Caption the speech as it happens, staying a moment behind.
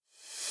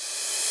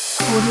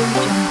Audio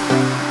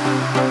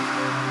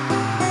Jungle.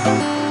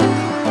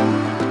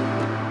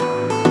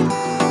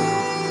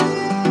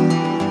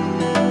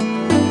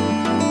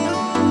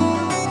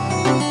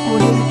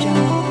 Audio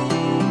Jungle.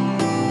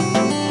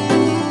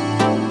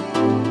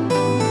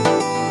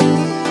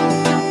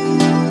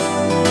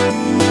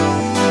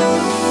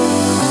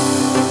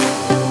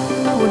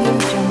 Audio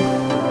Jungle.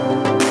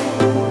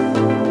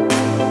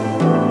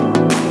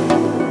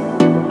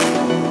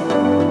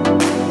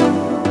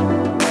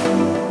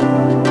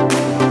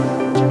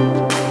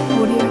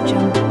 Audio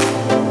Jungle. Audio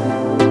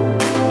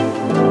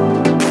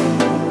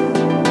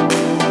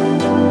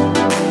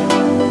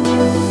Jungle.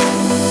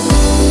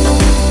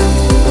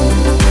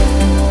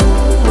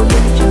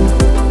 Audio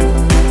Jungle.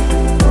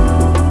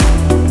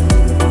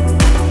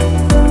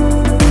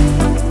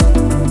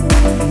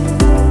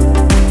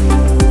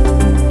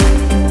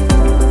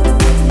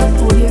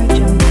 Audio Jungle. Audio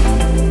Jungle.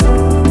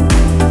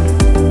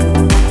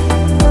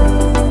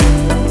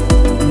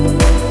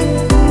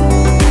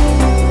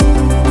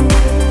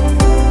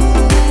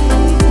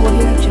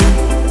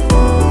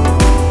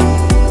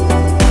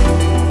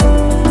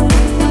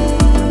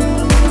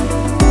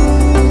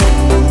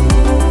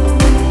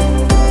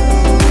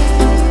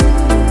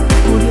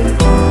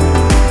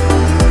 Audio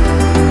Jungle.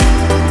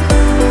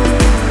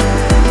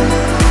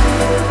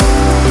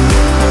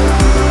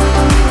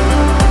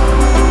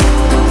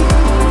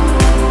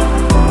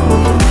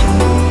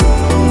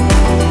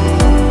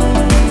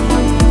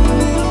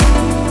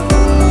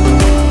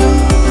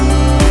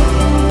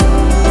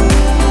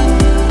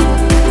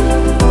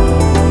 Audio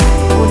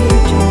Jungle. Audio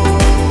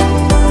Jungle.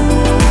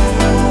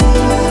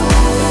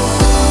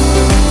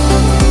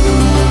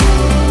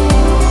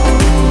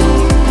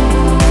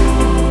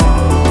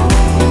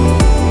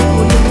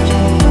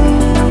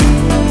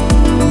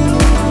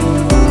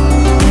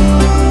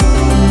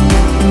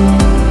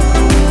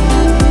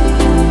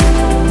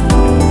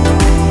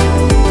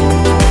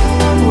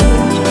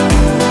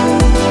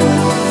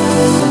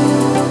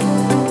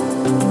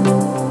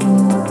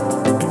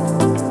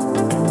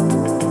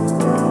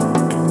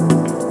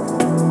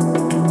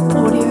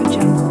 Audio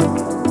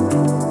Jungle.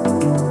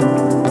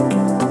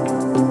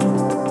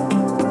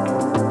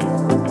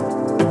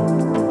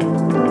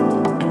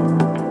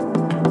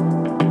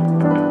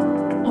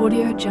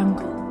 Audio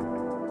Jungle.